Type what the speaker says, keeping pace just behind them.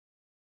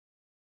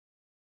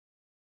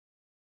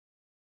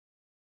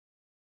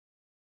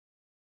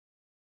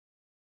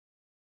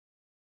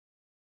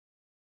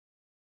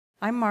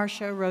I'm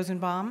Marcia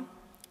Rosenbaum,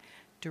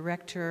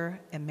 Director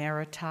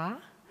Emerita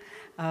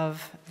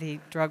of the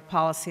Drug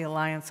Policy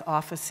Alliance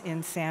office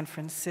in San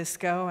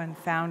Francisco and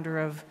founder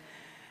of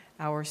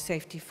our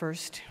Safety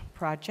First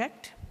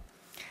project.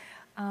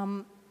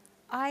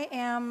 I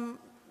am,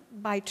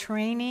 by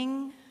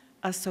training,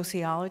 a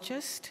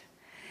sociologist,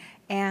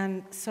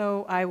 and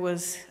so I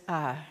was,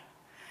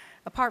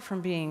 apart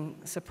from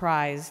being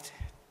surprised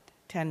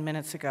 10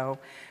 minutes ago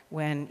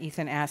when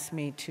Ethan asked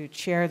me to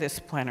chair this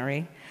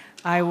plenary,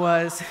 I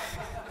was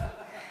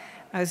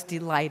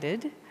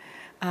delighted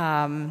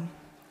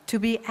to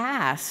be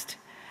asked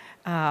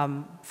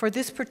for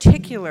this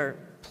particular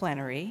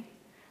plenary,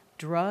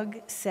 Drug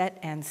Set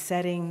and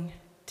Setting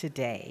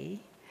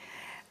Today,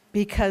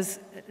 because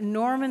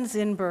Norman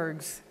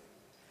Zinberg's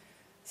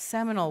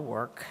seminal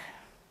work,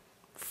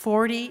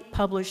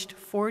 published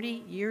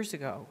 40 years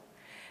ago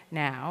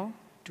now,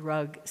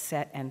 Drug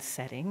Set and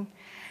Setting,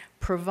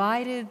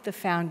 provided the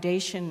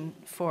foundation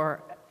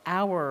for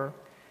our,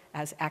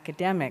 as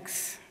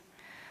academics,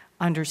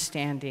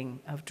 understanding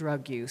of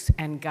drug use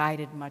and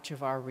guided much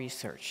of our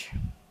research.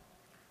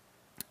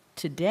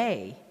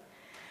 Today,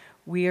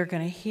 we are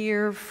going to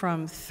hear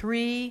from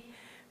three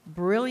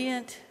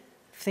brilliant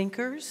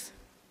thinkers,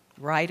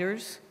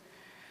 writers,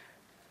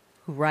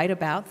 who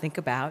think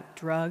about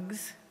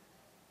drugs,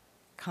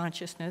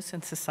 consciousness,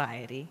 and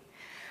society,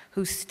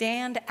 who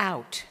stand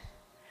out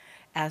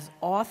as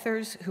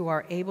authors who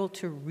are able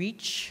to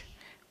reach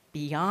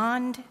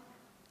beyond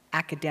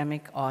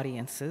academic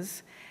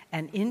audiences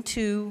and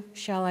into,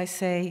 shall I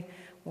say,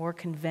 more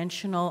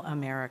conventional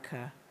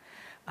America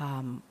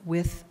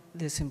with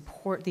these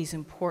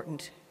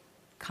important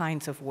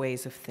kinds of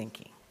ways of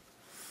thinking.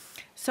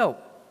 So,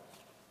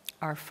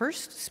 our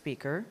first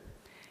speaker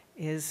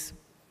is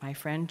my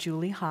friend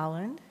Julie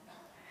Holland,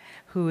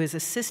 who is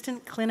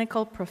Assistant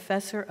Clinical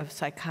Professor of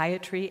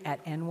Psychiatry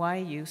at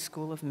NYU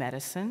School of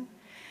Medicine.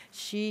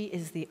 She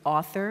is the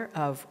author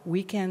of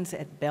Weekends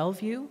at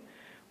Bellevue,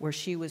 where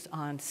she was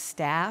on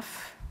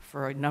staff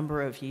for a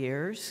number of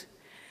years.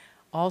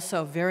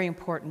 Also, a very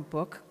important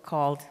book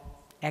called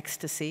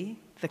Ecstasy,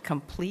 The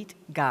Complete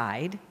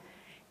Guide,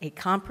 a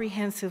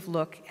comprehensive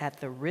look at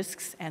the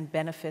risks and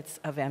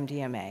benefits of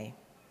MDMA.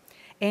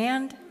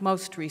 And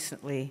most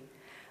recently,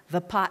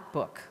 The Pot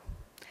Book,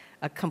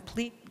 a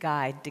complete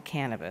guide to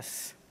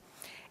cannabis.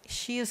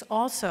 She is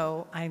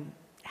also, I'm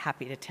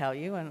happy to tell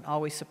you, and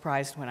always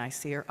surprised when I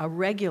see her, a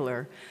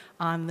regular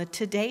on the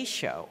Today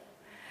Show,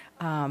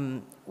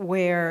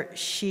 where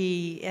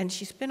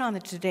she's been on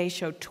the Today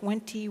Show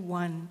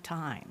 21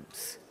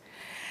 times,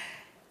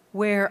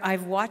 where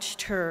I've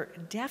watched her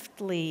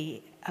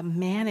deftly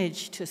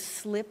manage to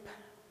slip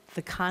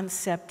the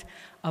concept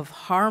of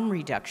harm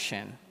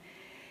reduction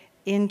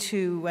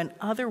into an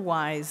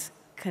otherwise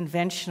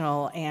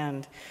conventional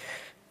and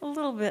a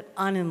little bit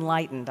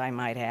unenlightened, I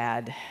might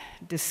add,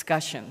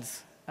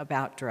 discussions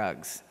about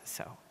drugs.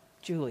 So,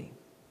 Julie.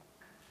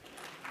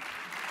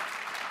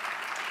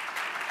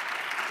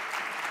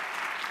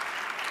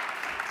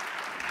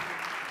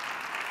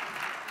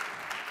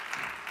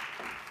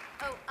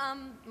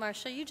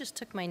 Marcia, you just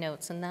took my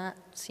notes, and that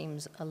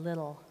seems a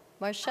little...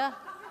 Marcia,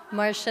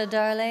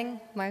 darling,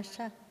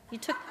 Marcia, you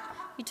took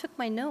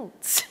my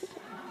notes.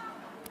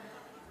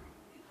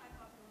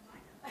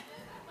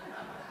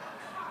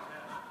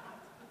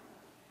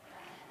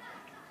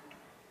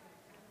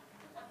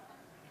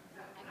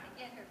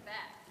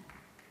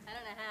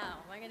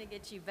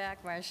 Get you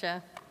back,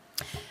 Marcia.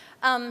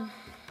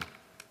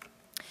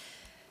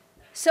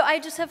 So I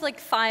just have like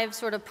 5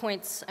 sort of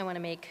points I want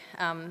to make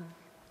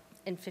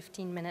in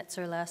 15 minutes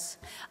or less.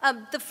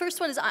 The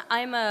first one is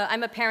I'm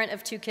a parent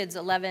of 2 kids,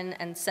 11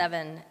 and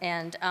 7,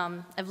 and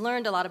I've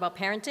learned a lot about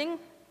parenting,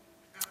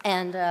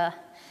 and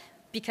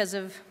because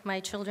of my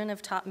children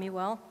have taught me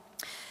well.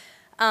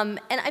 And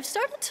I've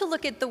started to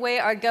look at the way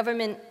our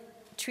government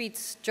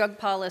treats drug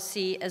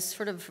policy as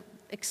sort of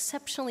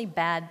exceptionally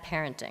bad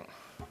parenting.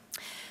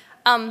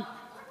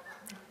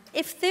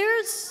 If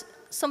there's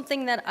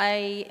something that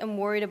I am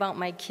worried about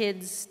my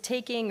kids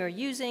taking or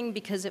using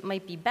because it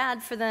might be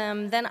bad for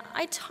them, then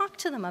I talk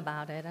to them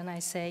about it and I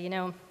say, you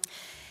know,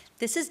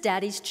 this is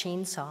Daddy's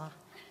chainsaw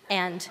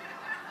and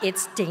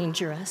it's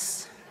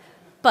dangerous.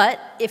 But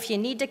if you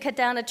need to cut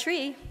down a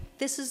tree,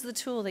 this is the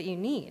tool that you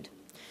need.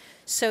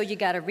 So you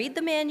gotta read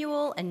the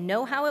manual and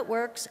know how it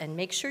works and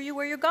make sure you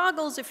wear your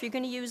goggles if you're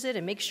gonna use it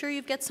and make sure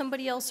you've got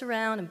somebody else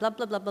around and blah,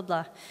 blah, blah, blah,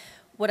 blah.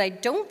 What I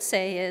don't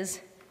say is,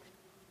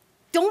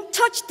 don't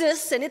touch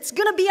this and it's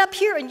gonna be up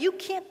here and you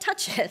can't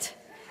touch it.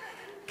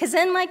 Because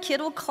then my kid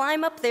will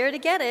climb up there to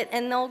get it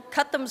and they'll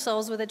cut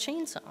themselves with a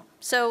chainsaw.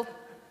 So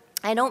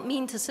I don't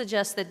mean to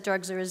suggest that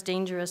drugs are as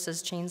dangerous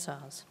as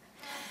chainsaws.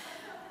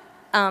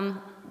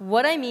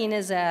 What I mean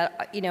is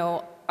that, you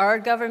know, our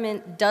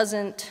government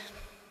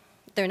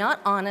they're not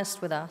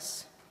honest with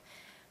us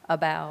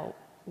about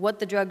what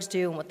the drugs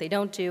do and what they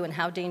don't do and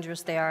how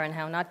dangerous they are and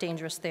how not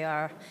dangerous they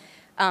are.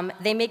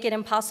 They make it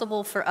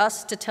impossible for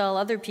us to tell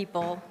other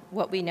people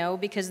what we know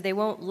because they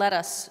won't let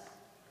us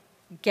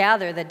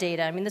gather the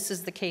data. I mean, this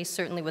is the case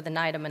certainly with the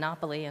NIDA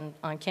monopoly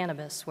on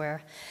cannabis,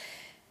 where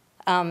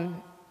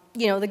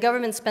the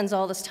government spends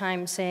all this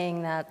time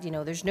saying that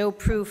there's no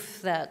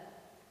proof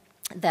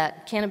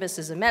that cannabis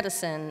is a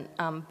medicine,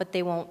 but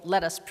they won't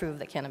let us prove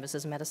that cannabis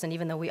is a medicine,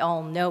 even though we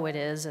all know it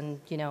is, and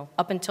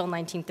up until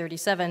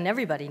 1937,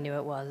 everybody knew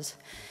it was.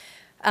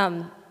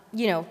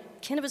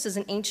 Cannabis is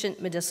an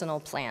ancient medicinal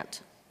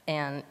plant.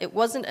 And it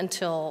wasn't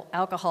until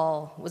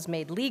alcohol was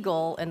made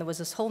legal and there was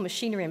this whole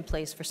machinery in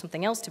place for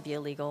something else to be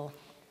illegal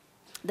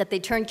that they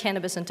turned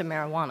cannabis into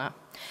marijuana.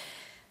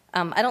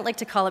 I don't like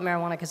to call it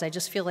marijuana because I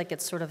just feel like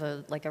it's sort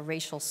of like a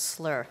racial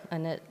slur.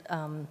 And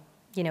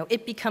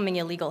it becoming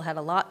illegal had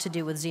a lot to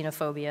do with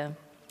xenophobia,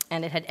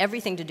 and it had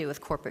everything to do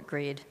with corporate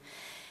greed.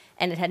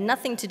 And it had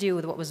nothing to do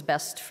with what was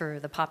best for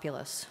the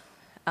populace.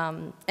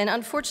 And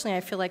unfortunately,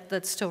 I feel like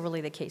that's still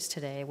really the case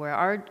today, where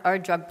our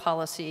drug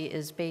policy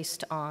is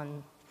based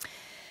on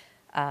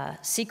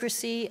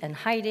secrecy and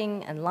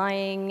hiding and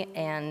lying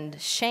and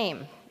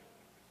shame.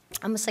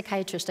 I'm a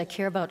psychiatrist, I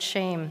care about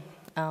shame.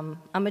 I'm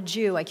a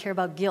Jew, I care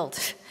about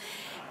guilt.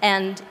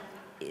 And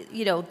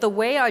the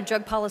way our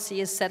drug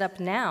policy is set up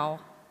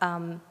now,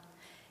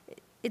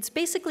 it's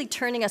basically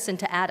turning us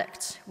into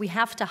addicts. We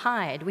have to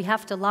hide, we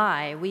have to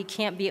lie, we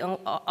can't be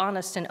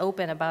honest and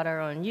open about our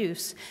own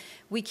use.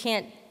 We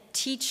can't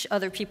teach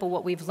other people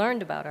what we've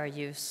learned about our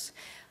use.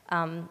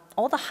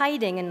 All the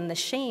hiding and the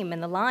shame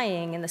and the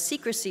lying and the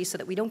secrecy so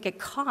that we don't get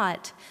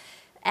caught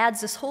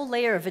adds this whole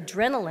layer of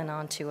adrenaline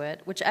onto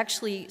it, which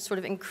actually sort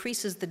of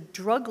increases the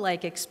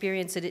drug-like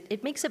experience.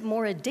 It makes it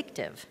more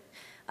addictive.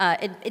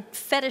 It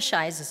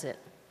fetishizes it.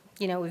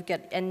 We've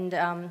got, and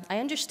I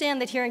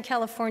understand that here in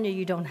California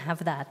you don't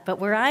have that, but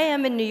where I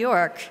am in New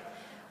York,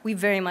 we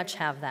very much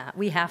have that.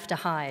 We have to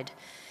hide.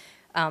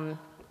 And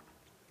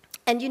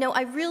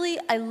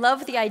I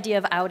love the idea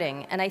of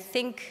outing, and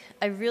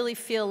I really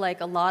feel like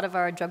a lot of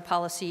our drug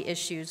policy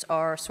issues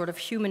are sort of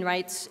human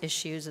rights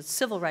issues, it's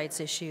civil rights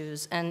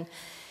issues, and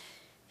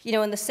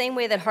in the same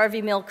way that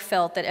Harvey Milk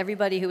felt that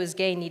everybody who was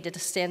gay needed to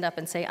stand up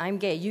and say, I'm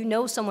gay,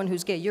 someone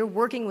who's gay, you're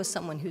working with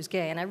someone who's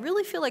gay, and I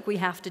really feel like we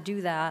have to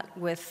do that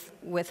with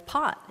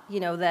pot,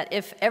 that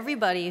if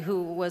everybody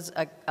who was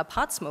a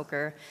pot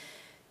smoker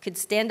could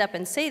stand up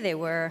and say they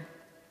were,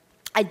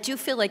 I do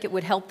feel like it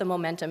would help the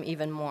momentum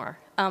even more.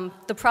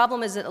 The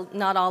problem is that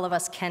not all of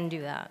us can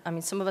do that. I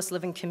mean, some of us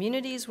live in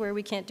communities where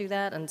we can't do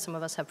that, and some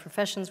of us have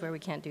professions where we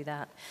can't do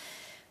that.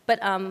 But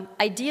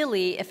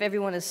ideally, if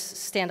everyone is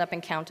stand up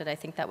and counted, I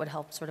think that would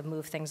help sort of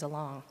move things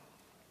along.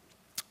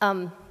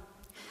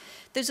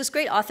 There's this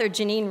great author,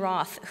 Janine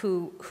Roth,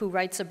 who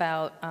writes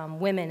about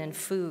women and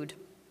food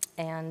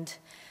and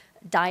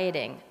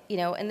dieting,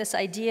 and this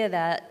idea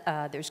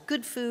that there's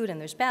good food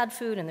and there's bad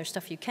food and there's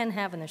stuff you can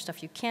have and there's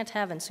stuff you can't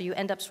have, and so you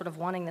end up sort of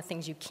wanting the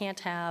things you can't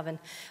have. And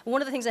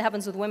one of the things that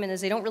happens with women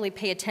is they don't really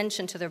pay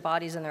attention to their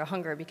bodies and their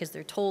hunger because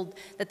they're told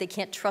that they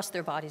can't trust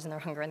their bodies and their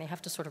hunger, and they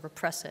have to sort of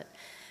repress it.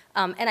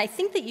 And I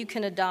think that you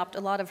can adopt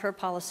a lot of her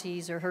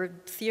policies or her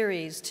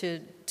theories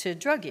to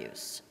drug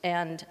use.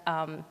 And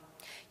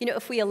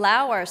if we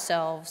allow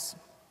ourselves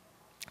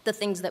the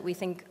things that we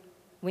think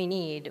we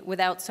need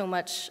without so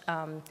much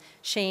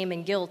shame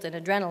and guilt and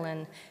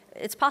adrenaline,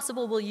 it's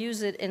possible we'll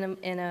use it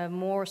in a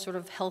more sort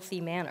of healthy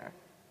manner.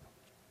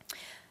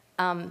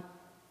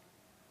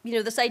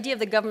 This idea of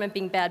the government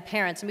being bad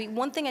parents, I mean,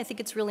 one thing I think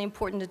it's really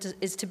important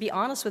is to be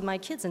honest with my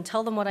kids and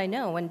tell them what I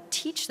know and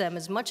teach them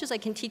as much as I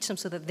can teach them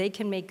so that they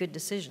can make good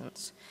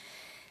decisions.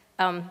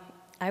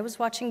 I was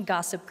watching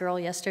Gossip Girl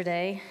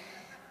yesterday,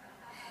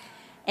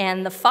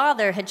 and the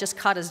father had just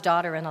caught his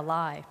daughter in a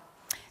lie.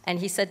 And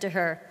he said to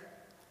her,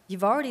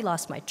 "You've already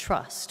lost my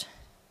trust.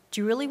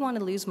 Do you really want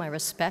to lose my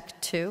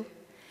respect too?"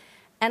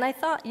 And I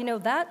thought,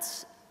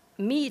 that's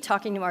me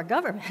talking to our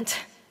government.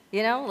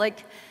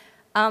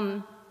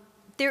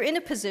 They're in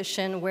a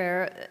position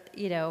where,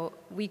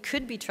 we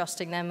could be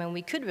trusting them and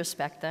we could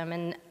respect them,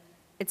 and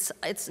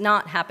it's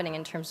not happening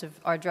in terms of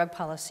our drug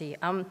policy.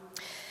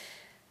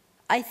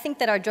 I think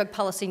that our drug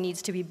policy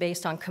needs to be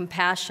based on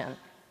compassion.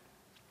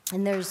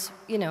 And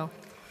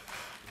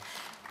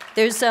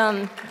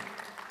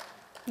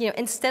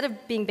instead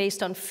of being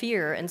based on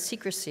fear and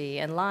secrecy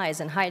and lies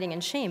and hiding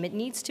and shame, it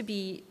needs to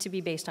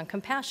be based on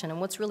compassion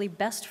and what's really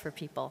best for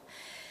people.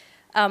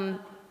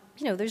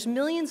 There's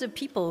millions of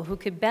people who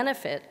could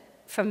benefit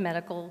from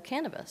medical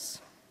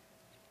cannabis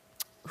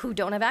who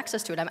don't have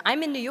access to it.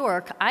 I'm in New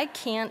York. I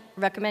can't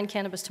recommend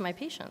cannabis to my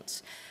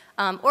patients.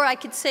 Or I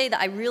could say that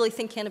I really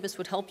think cannabis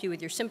would help you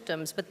with your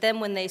symptoms, but then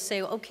when they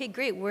say, okay,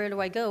 great, where do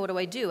I go? What do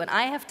I do? And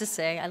I have to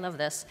say, I love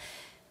this,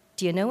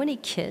 do you know any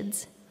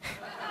kids?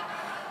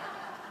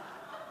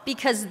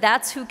 Because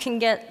that's who can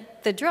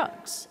get the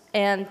drugs,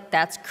 and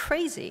that's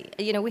crazy.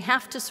 We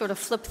have to sort of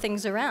flip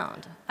things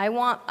around. I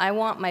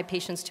want my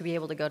patients to be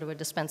able to go to a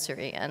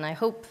dispensary, and I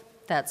hope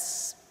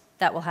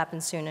that will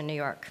happen soon in New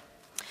York.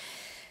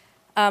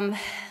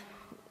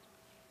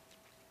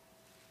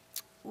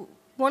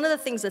 One of the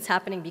things that's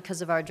happening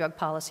because of our drug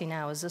policy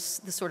now is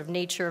this sort of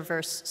nature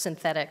versus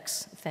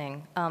synthetics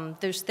thing.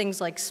 There's things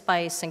like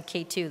spice and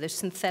K2, there's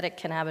synthetic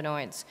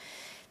cannabinoids.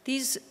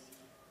 These,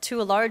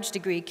 to a large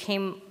degree,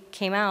 came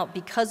out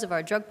because of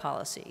our drug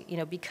policy. You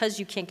know, because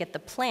you can't get the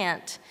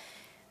plant,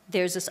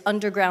 there's this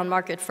underground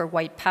market for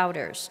white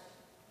powders.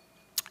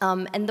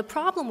 And the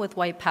problem with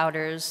white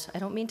powders, I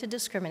don't mean to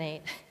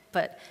discriminate,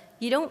 but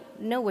you don't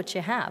know what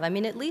you have. I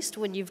mean, at least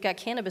when you've got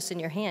cannabis in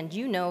your hand,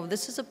 you know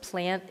this is a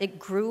plant, it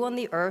grew on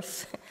the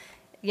earth,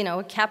 you know,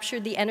 it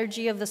captured the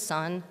energy of the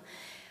sun.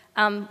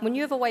 When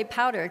you have a white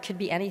powder, it could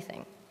be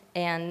anything.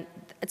 And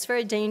it's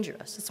very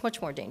dangerous. It's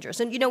much more dangerous.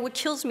 And you know, what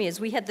kills me is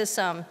we had this,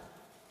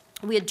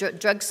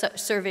 drug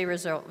survey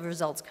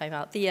results came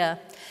out. The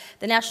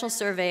National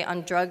Survey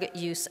on Drug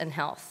Use and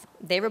Health.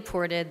 They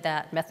reported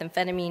that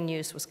methamphetamine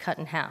use was cut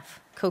in half.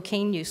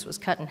 Cocaine use was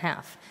cut in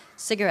half.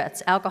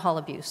 Cigarettes, alcohol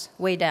abuse,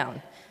 way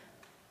down.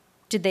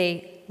 Did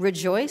they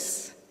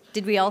rejoice?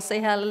 Did we all say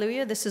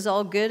hallelujah? This is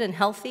all good and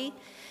healthy?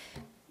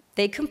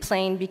 They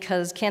complained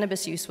because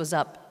cannabis use was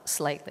up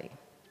slightly.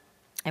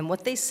 And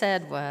what they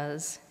said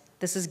was,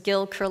 this is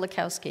Gil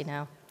Kurlikowski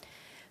now,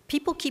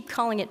 people keep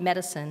calling it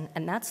medicine,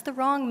 and that's the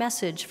wrong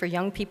message for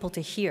young people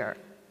to hear.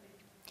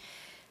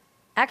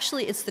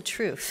 Actually, it's the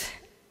truth,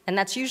 and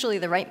that's usually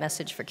the right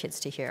message for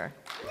kids to hear.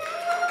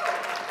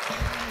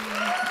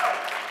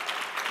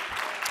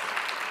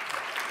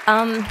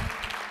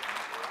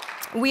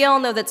 We all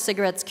know that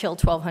cigarettes kill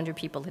 1,200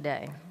 people a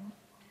day,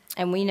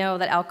 and we know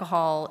that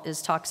alcohol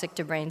is toxic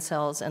to brain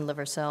cells and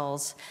liver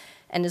cells,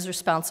 and is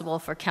responsible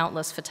for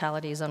countless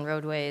fatalities on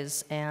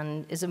roadways,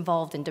 and is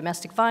involved in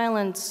domestic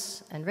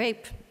violence and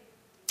rape,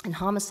 and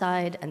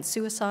homicide and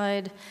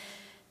suicide.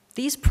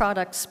 These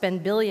products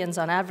spend billions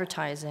on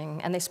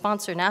advertising, and they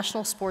sponsor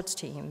national sports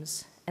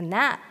teams, and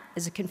that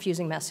is a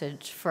confusing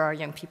message for our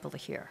young people to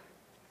hear.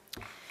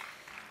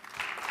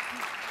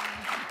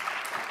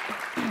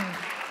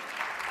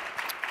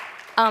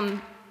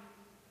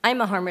 I'm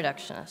a harm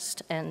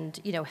reductionist, and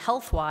you know,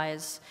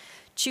 health-wise,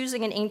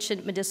 choosing an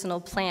ancient medicinal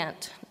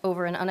plant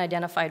over an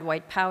unidentified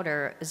white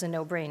powder is a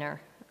no-brainer.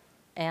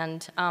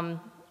 And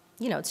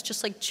you know, it's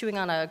just like chewing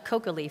on a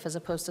coca leaf as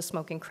opposed to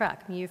smoking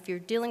crack. I mean, if you're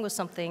dealing with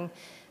something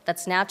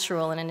that's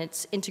natural and in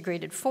its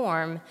integrated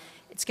form,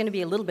 it's going to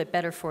be a little bit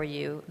better for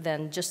you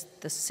than just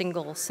the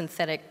single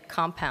synthetic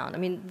compound. I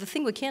mean, the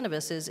thing with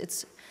cannabis is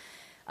it's,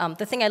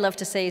 the thing I love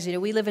to say is, you know,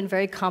 we live in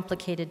very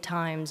complicated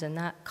times, and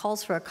that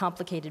calls for a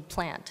complicated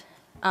plant.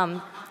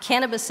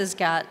 Cannabis has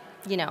got,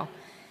 you know,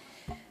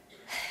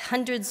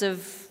 hundreds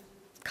of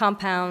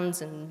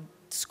compounds and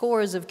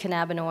scores of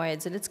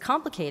cannabinoids, and it's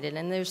complicated,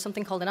 and there's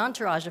something called an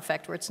entourage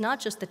effect where it's not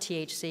just the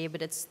THC,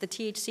 but it's the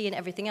THC and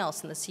everything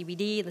else, and the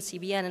CBD, the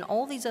CBN, and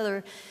all these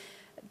other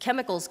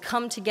chemicals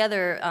come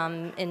together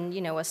in,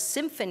 you know, a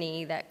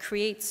symphony that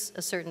creates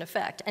a certain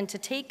effect. And to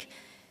take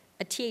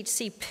a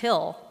THC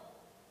pill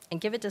and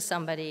give it to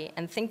somebody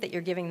and think that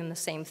you're giving them the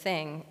same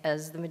thing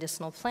as the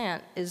medicinal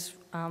plant is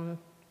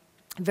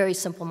very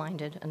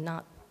simple-minded and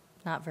not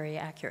very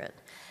accurate.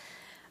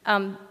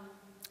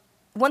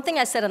 One thing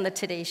I said on the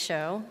Today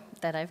Show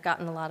that I've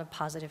gotten a lot of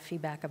positive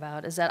feedback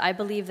about is that I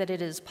believe that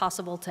it is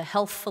possible to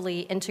healthfully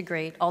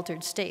integrate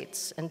altered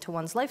states into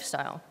one's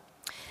lifestyle.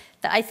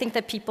 That I think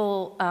that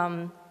people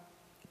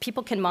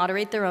can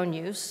moderate their own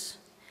use.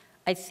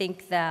 I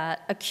think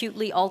that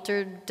acutely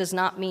altered does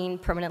not mean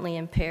permanently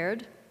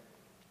impaired.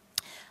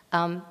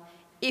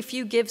 If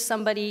you give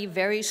somebody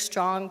very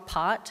strong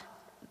pot,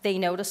 they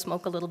know to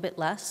smoke a little bit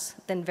less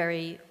than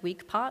very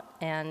weak pot,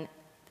 and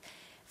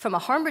from a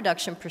harm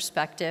reduction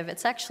perspective,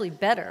 it's actually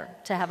better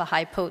to have a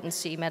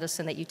high-potency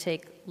medicine that you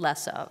take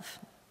less of.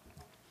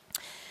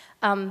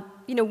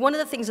 You know, one of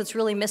the things that's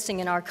really missing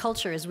in our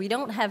culture is we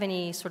don't have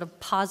any sort of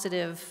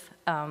positive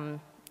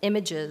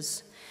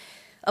images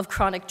of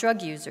chronic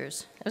drug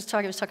users. I was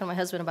talking to my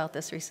husband about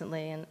this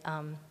recently, and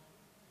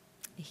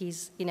he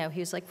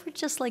was like, we're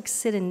just like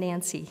Sid and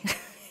Nancy,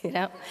 you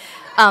know?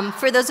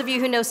 For those of you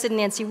who know Sid and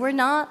Nancy, we're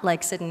not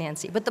like Sid and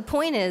Nancy. But the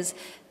point is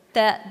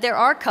that there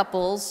are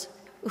couples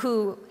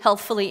who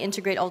healthfully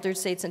integrate altered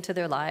states into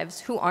their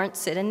lives who aren't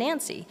Sid and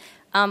Nancy,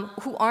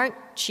 who aren't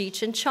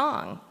Cheech and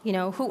Chong, you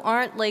know, who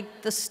aren't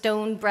like the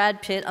stoned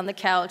Brad Pitt on the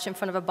couch in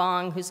front of a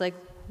bong who's like,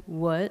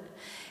 what?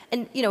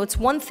 And you know, it's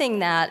one thing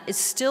that is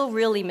still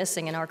really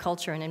missing in our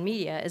culture and in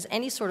media is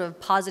any sort of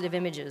positive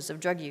images of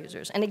drug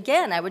users. And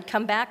again, I would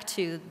come back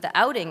to the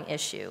outing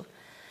issue,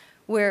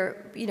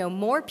 where you know,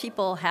 more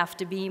people have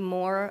to be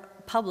more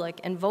public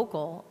and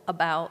vocal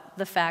about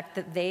the fact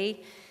that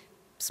they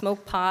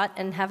smoke pot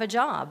and have a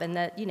job, and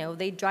that, you know,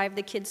 they drive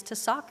the kids to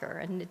soccer,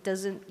 and it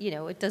doesn't, you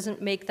know, it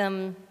doesn't make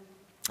them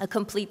a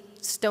complete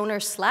stoner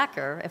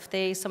slacker if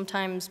they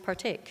sometimes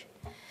partake.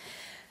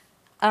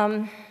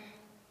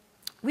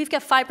 We've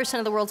got 5%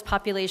 of the world's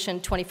population,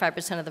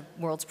 25% of the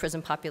world's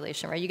prison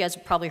population, right? You guys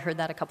have probably heard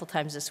that a couple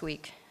times this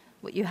week.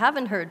 What you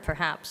haven't heard,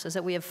 perhaps, is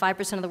that we have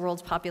 5% of the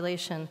world's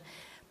population,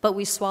 but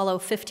we swallow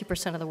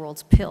 50% of the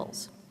world's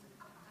pills.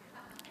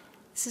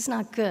 This is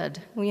not good.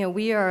 You know,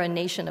 we are a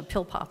nation of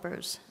pill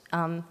poppers.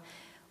 1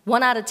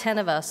 out of 10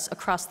 of us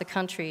across the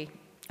country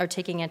are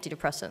taking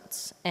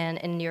antidepressants. And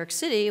in New York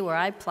City, where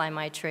I ply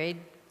my trade,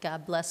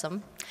 God bless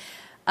them,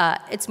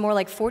 It's more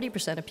like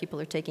 40% of people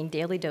are taking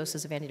daily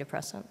doses of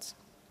antidepressants.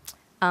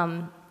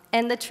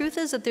 And the truth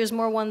is that there's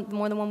more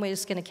than one way to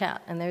skin a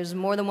cat, and there's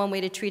more than one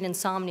way to treat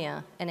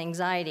insomnia and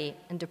anxiety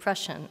and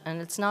depression, and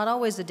it's not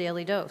always a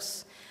daily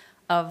dose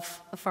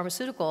of a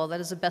pharmaceutical that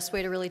is the best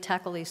way to really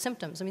tackle these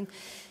symptoms. I mean,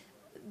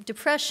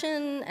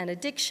 depression and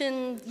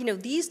addiction, you know,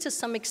 these to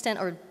some extent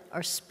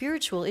are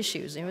spiritual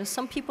issues. You know,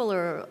 some people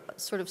are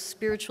sort of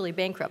spiritually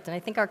bankrupt, and I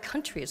think our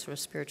country is sort of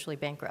spiritually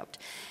bankrupt.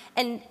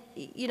 And,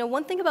 you know,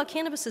 one thing about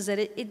cannabis is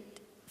that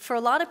for a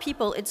lot of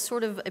people,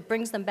 it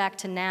brings them back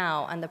to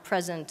now and the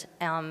present,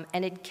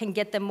 and it can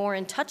get them more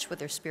in touch with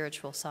their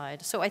spiritual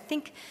side. So I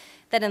think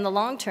that in the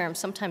long term,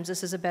 sometimes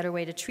this is a better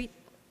way to treat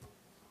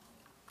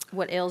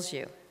what ails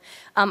you.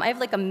 I have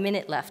like a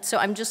minute left, so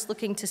I'm just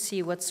looking to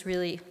see what's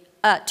really...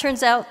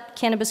 turns out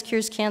cannabis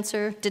cures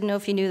cancer. Didn't know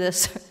if you knew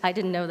this. I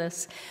didn't know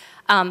this.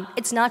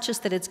 It's not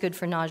just that it's good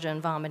for nausea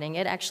and vomiting.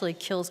 It actually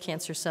kills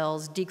cancer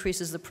cells,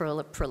 decreases the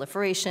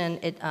proliferation.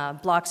 It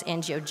blocks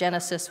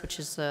angiogenesis, which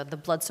is the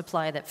blood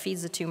supply that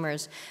feeds the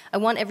tumors. I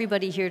want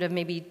everybody here to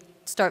maybe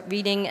start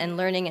reading and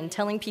learning and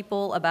telling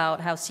people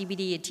about how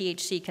CBD and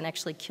THC can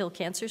actually kill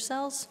cancer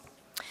cells.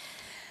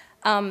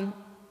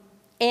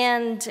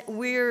 And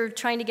we're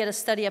trying to get a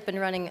study up and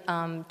running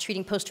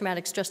treating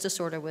post-traumatic stress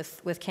disorder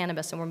with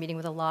cannabis, and we're meeting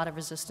with a lot of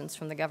resistance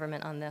from the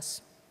government on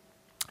this.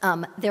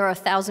 There are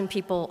 1,000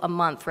 people a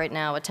month right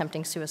now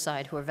attempting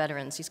suicide who are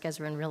veterans. These guys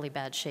are in really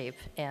bad shape,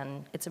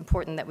 and it's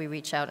important that we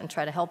reach out and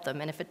try to help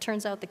them. And if it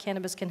turns out the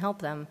cannabis can help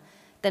them,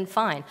 then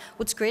fine.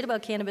 What's great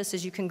about cannabis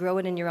is you can grow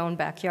it in your own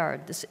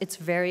backyard. It's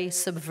very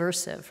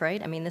subversive,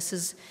 right? I mean, this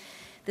is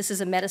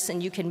a medicine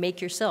you can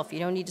make yourself. You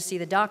don't need to see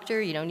the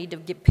doctor. You don't need to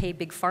pay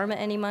Big Pharma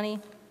any money.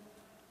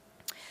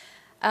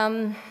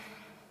 And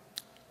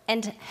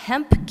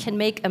hemp can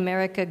make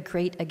America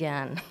great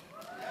again.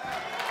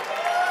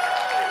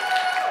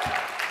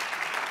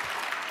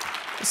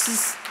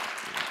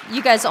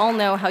 You guys all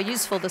know how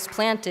useful this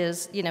plant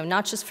is, you know,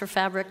 not just for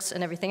fabrics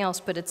and everything else,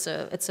 but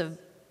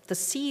the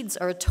seeds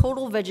are a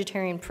total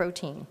vegetarian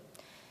protein.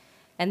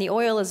 And the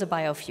oil is a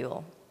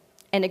biofuel.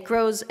 And it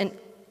grows in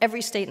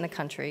every state in the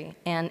country,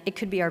 and it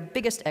could be our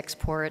biggest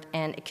export,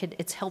 and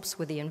it helps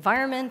with the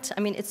environment.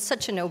 I mean, it's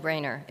such a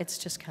no-brainer. It's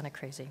just kind of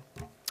crazy.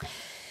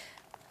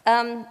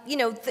 You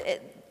know,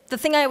 the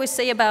thing I always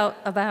say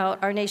about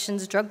our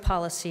nation's drug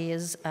policy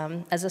is,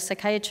 as a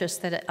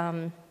psychiatrist, that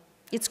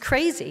it's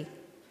crazy.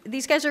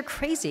 These guys are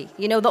crazy.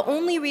 You know, the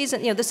only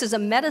reason, you know, this is a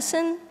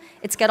medicine.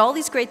 It's got all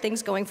these great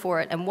things going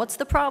for it, and what's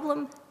the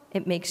problem?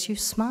 It makes you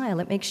smile.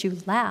 It makes you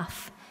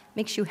laugh. It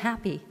makes you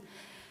happy.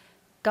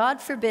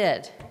 God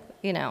forbid,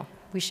 you know,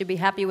 we should be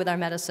happy with our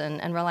medicine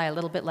and rely a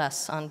little bit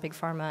less on Big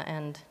Pharma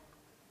and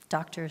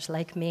doctors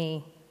like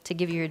me to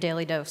give you your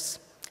daily dose.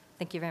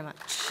 Thank you very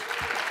much.